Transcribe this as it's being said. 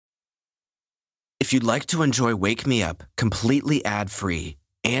If you'd like to enjoy Wake Me Up completely ad-free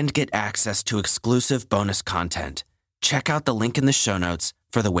and get access to exclusive bonus content, check out the link in the show notes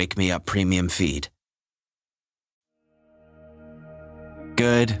for the Wake Me Up premium feed.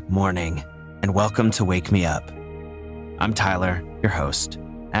 Good morning, and welcome to Wake Me Up. I'm Tyler, your host,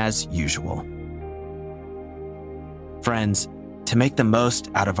 as usual. Friends, to make the most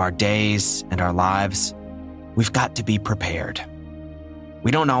out of our days and our lives, we've got to be prepared. We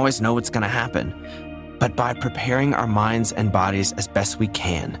don't always know what's going to happen, but by preparing our minds and bodies as best we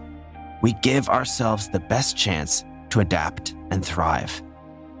can, we give ourselves the best chance to adapt and thrive.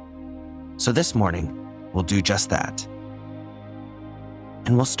 So this morning, we'll do just that.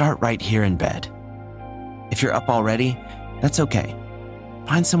 And we'll start right here in bed. If you're up already, that's okay.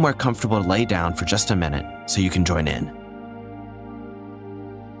 Find somewhere comfortable to lay down for just a minute so you can join in.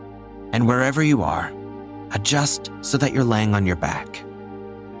 And wherever you are, adjust so that you're laying on your back.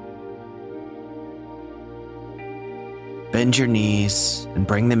 Bend your knees and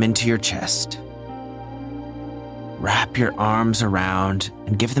bring them into your chest. Wrap your arms around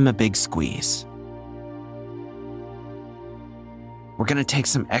and give them a big squeeze. We're going to take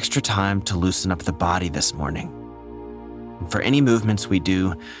some extra time to loosen up the body this morning. And for any movements we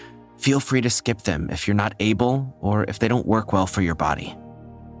do, feel free to skip them if you're not able or if they don't work well for your body.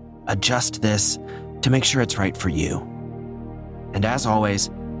 Adjust this to make sure it's right for you. And as always,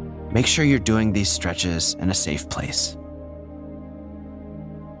 make sure you're doing these stretches in a safe place.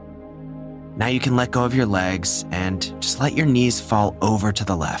 Now you can let go of your legs and just let your knees fall over to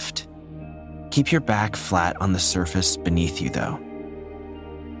the left. Keep your back flat on the surface beneath you, though.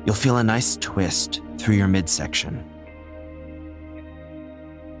 You'll feel a nice twist through your midsection.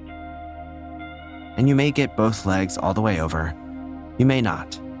 And you may get both legs all the way over. You may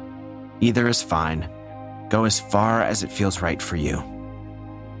not. Either is fine. Go as far as it feels right for you.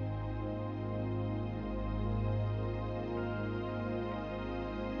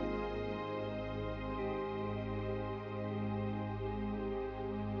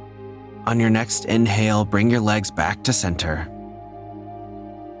 On your next inhale, bring your legs back to center.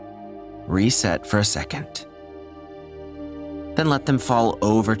 Reset for a second. Then let them fall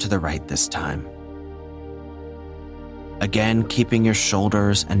over to the right this time. Again, keeping your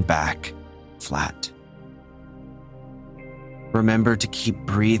shoulders and back flat. Remember to keep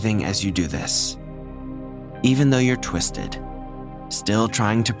breathing as you do this. Even though you're twisted, still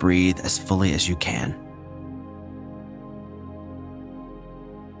trying to breathe as fully as you can.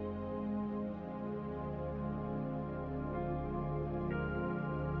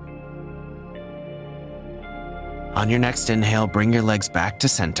 On your next inhale, bring your legs back to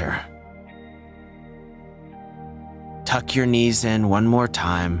center. Tuck your knees in one more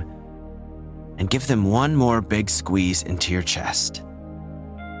time and give them one more big squeeze into your chest.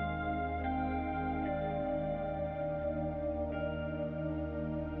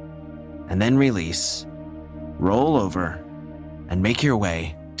 And then release, roll over, and make your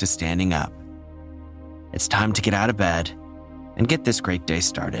way to standing up. It's time to get out of bed and get this great day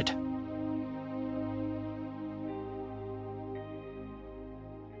started.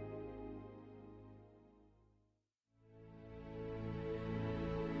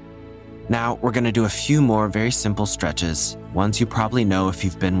 Now, we're going to do a few more very simple stretches, ones you probably know if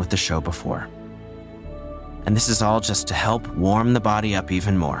you've been with the show before. And this is all just to help warm the body up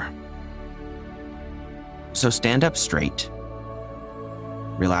even more. So stand up straight.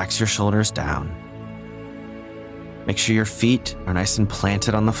 Relax your shoulders down. Make sure your feet are nice and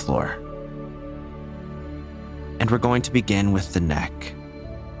planted on the floor. And we're going to begin with the neck.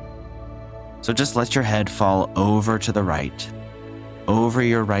 So just let your head fall over to the right, over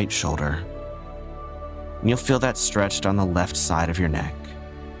your right shoulder, and you'll feel that stretched on the left side of your neck.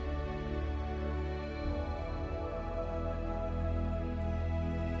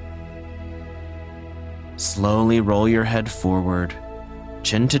 Slowly roll your head forward,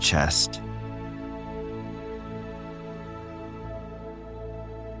 chin to chest,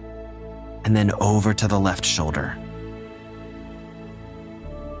 and then over to the left shoulder.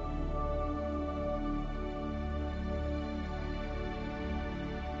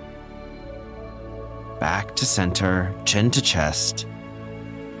 Back to center, chin to chest,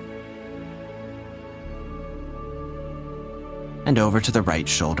 and over to the right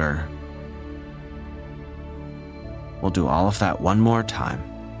shoulder. We'll do all of that one more time.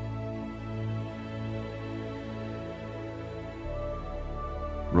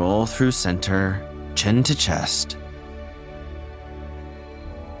 Roll through center, chin to chest.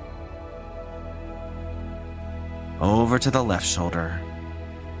 Over to the left shoulder.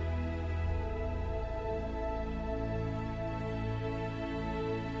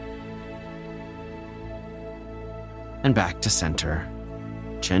 and back to center,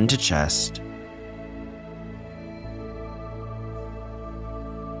 chin to chest.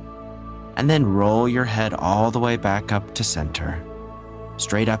 And then roll your head all the way back up to center,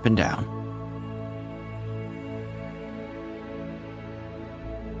 straight up and down.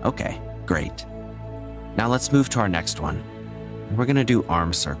 Okay, great. Now let's move to our next one. We're going to do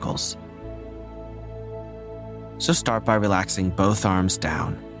arm circles. So start by relaxing both arms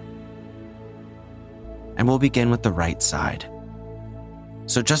down. And we'll begin with the right side.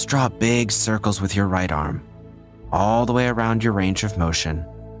 So just draw big circles with your right arm, all the way around your range of motion,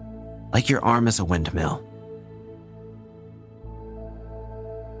 like your arm is a windmill.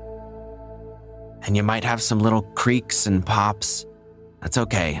 And you might have some little creaks and pops. That's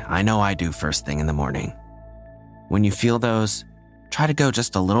okay, I know I do first thing in the morning. When you feel those, try to go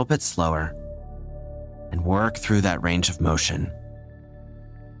just a little bit slower and work through that range of motion.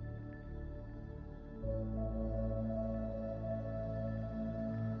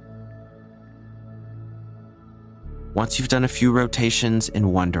 Once you've done a few rotations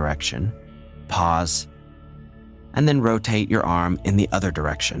in one direction, pause, and then rotate your arm in the other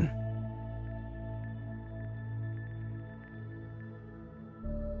direction.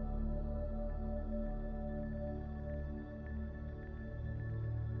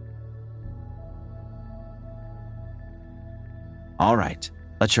 All right,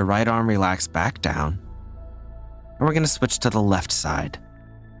 let your right arm relax back down, and we're going to switch to the left side.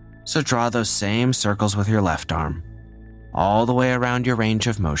 So draw those same circles with your left arm, all the way around your range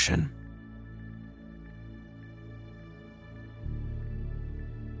of motion.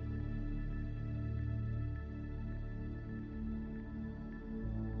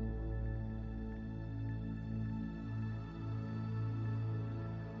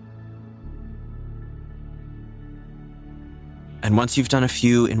 And once you've done a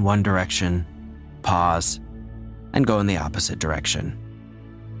few in one direction, pause and go in the opposite direction.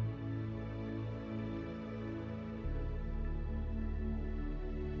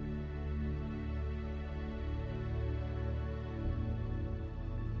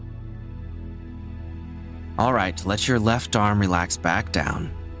 All right, let your left arm relax back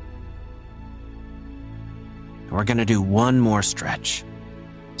down. And we're going to do one more stretch.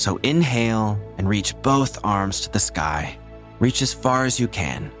 So inhale and reach both arms to the sky. Reach as far as you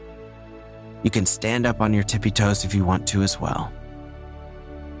can. You can stand up on your tippy toes if you want to as well.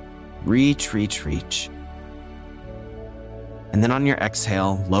 Reach, reach, reach. And then on your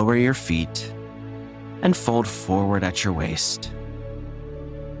exhale, lower your feet and fold forward at your waist.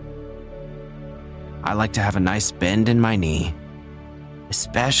 I like to have a nice bend in my knee,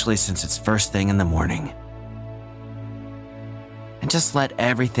 especially since it's first thing in the morning. And just let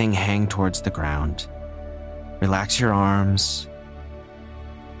everything hang towards the ground. Relax your arms,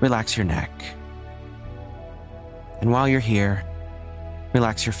 relax your neck. And while you're here,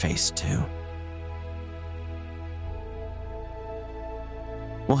 relax your face too.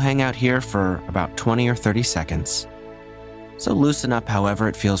 We'll hang out here for about 20 or 30 seconds, so loosen up however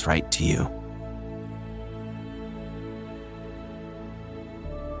it feels right to you.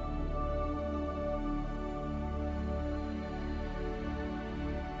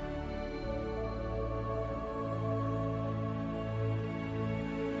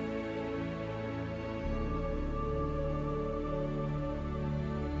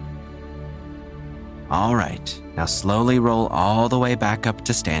 All right, now slowly roll all the way back up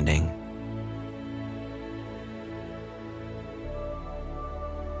to standing.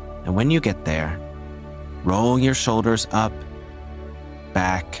 And when you get there, roll your shoulders up,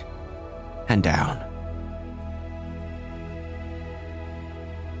 back, and down.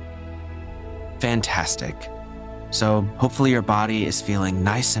 Fantastic. So hopefully your body is feeling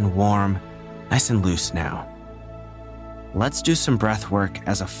nice and warm, nice and loose now. Let's do some breath work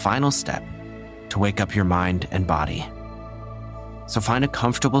as a final step to wake up your mind and body. So find a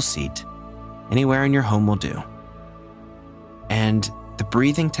comfortable seat. Anywhere in your home will do. And the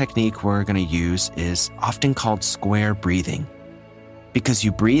breathing technique we're going to use is often called square breathing, because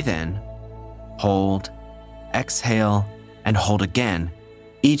you breathe in, hold, exhale, and hold again,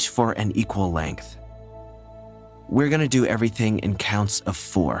 each for an equal length. We're going to do everything in counts of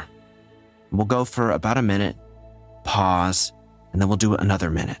 4. We'll go for about a minute, pause, and then we'll do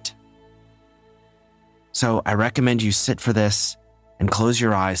another minute. So I recommend you sit for this and close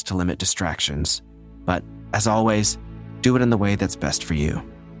your eyes to limit distractions. But as always, do it in the way that's best for you.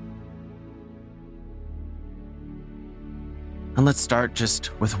 And let's start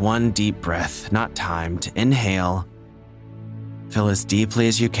just with one deep breath, not timed. Inhale. Fill as deeply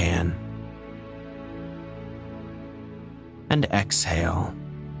as you can. And exhale.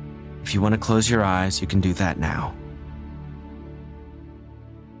 If you want to close your eyes, you can do that now.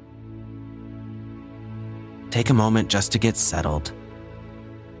 take a moment just to get settled.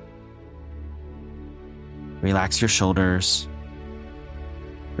 Relax your shoulders.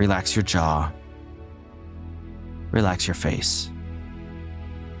 Relax your jaw. Relax your face.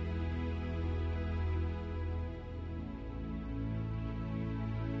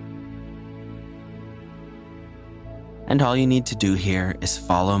 And all you need to do here is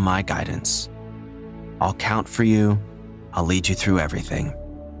follow my guidance. I'll count for you. I'll lead you through everything.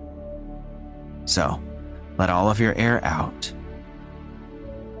 So, let all of your air out.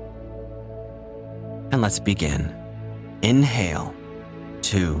 And let's begin. Inhale.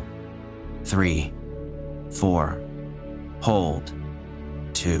 2, 3, 4. Hold.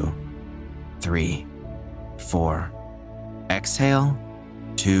 2, 3, 4. Exhale.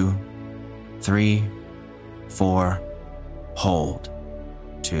 2, 3, 4. Hold.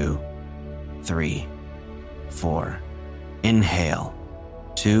 2, 3, 4. Inhale.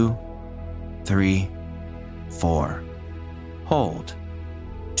 2, 3, 4. Hold.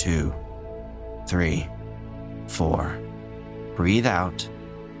 2, 3, 4. Breathe out.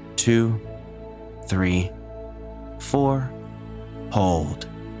 2, 3, 4. Hold.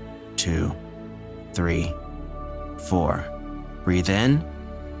 2, 3, 4. Breathe in.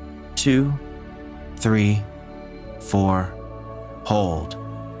 2, 3, 4. Hold.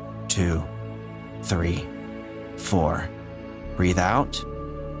 2, 3, 4. Breathe out.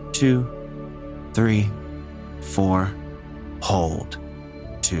 2, 3, 4. Hold.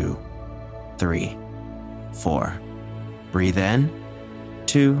 2, 3, 4. Breathe in.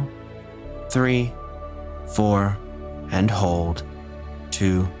 2, 3, 4. And hold.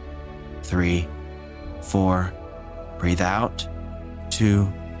 2, 3, 4. Breathe out.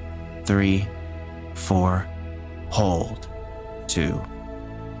 2, 3, 4. Hold. 2,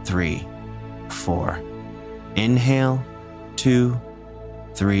 3, 4. Inhale. 2,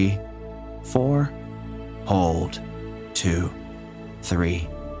 3, 4. Hold. 2, 3,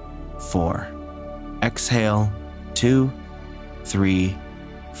 4. Exhale. 2, 3,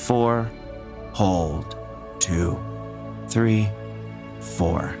 4. Hold. 2, 3,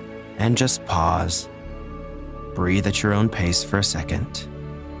 4. And just pause. Breathe at your own pace for a second.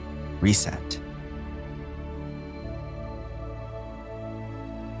 Reset.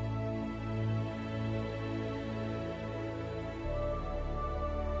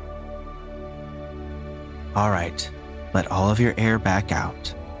 All right, let all of your air back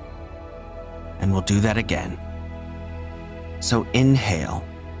out. And we'll do that again. So inhale.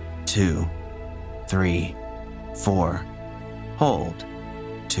 2, 3, 4. Hold.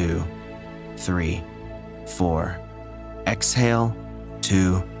 2, 3, 4. Exhale.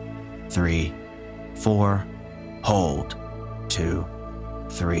 2, 3, 4. Hold. 2,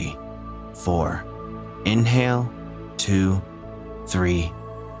 3, 4. Inhale. 2, 3,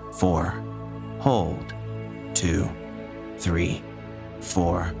 4. Hold. 2, 3,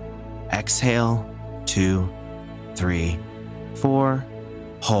 4. Exhale. 2, 3, 4.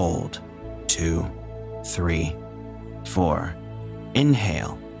 Hold. 2, 3, 4.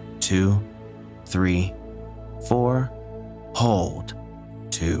 Inhale. 2, 3, 4. Hold.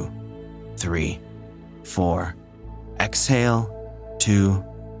 2, 3, 4. Exhale. 2,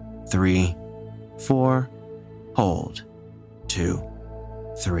 3, 4. Hold. 2,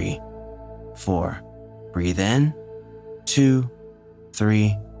 3, 4. Breathe in. 2,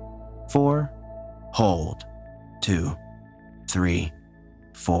 3, 4. Hold. 2, 3,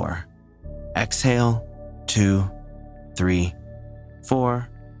 4. Exhale. 2, 3, 4.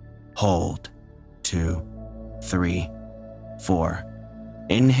 Hold. 2, 3, 4.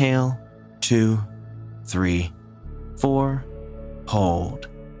 Inhale. 2, 3, 4. Hold.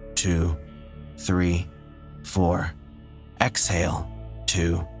 2, 3, 4. Exhale.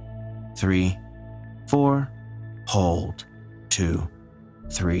 2, 3, 4. Hold. 2,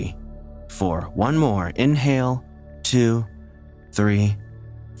 3, 4. One more. Inhale. 2, 3,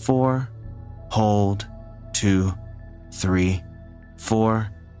 4. Hold. 2, 3, 4.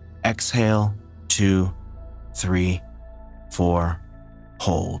 Exhale. 2, 3, 4.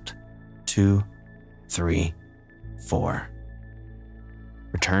 Hold. 2, 3, 4.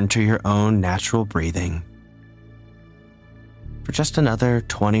 Return to your own natural breathing for just another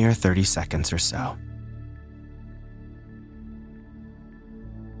 20 or 30 seconds or so.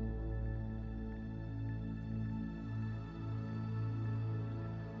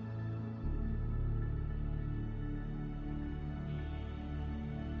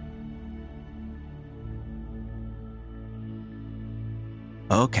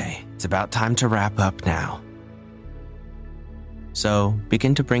 Okay, it's about time to wrap up now. So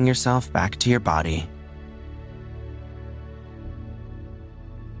begin to bring yourself back to your body.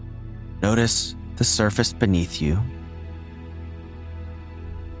 Notice the surface beneath you.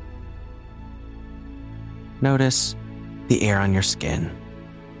 Notice the air on your skin.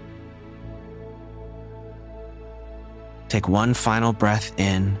 Take one final breath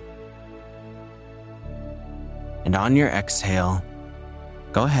in, and on your exhale,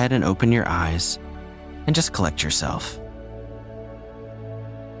 go ahead and open your eyes and just collect yourself.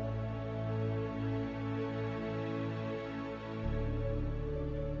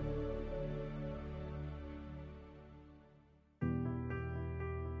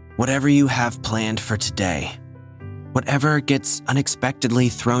 Whatever you have planned for today, whatever gets unexpectedly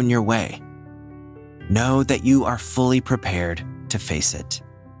thrown your way, know that you are fully prepared to face it.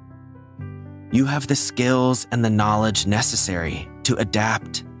 You have the skills and the knowledge necessary to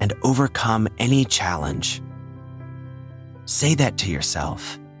adapt and overcome any challenge. Say that to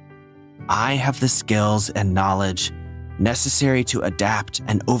yourself. I have the skills and knowledge necessary to adapt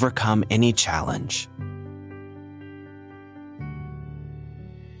and overcome any challenge.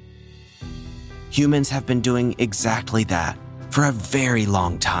 Humans have been doing exactly that for a very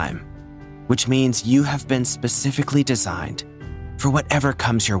long time, which means you have been specifically designed for whatever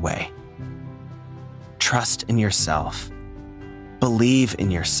comes your way. Trust in yourself. Believe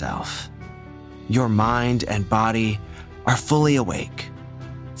in yourself. Your mind and body are fully awake,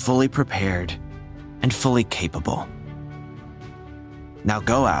 fully prepared, and fully capable. Now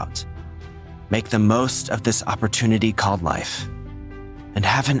go out, make the most of this opportunity called life, and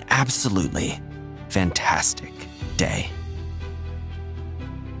have an absolutely fantastic day.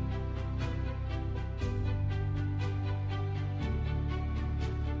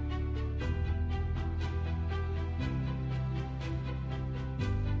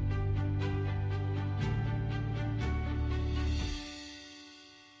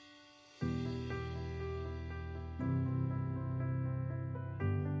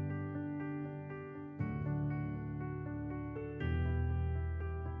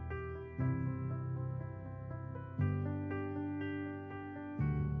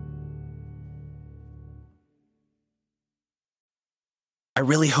 I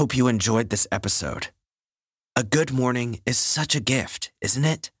really hope you enjoyed this episode. A good morning is such a gift, isn't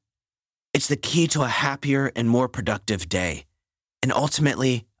it? It's the key to a happier and more productive day, and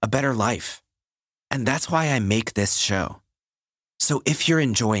ultimately a better life. And that's why I make this show. So if you're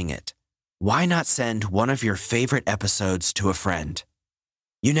enjoying it, why not send one of your favorite episodes to a friend?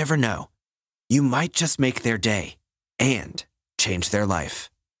 You never know. You might just make their day and change their life.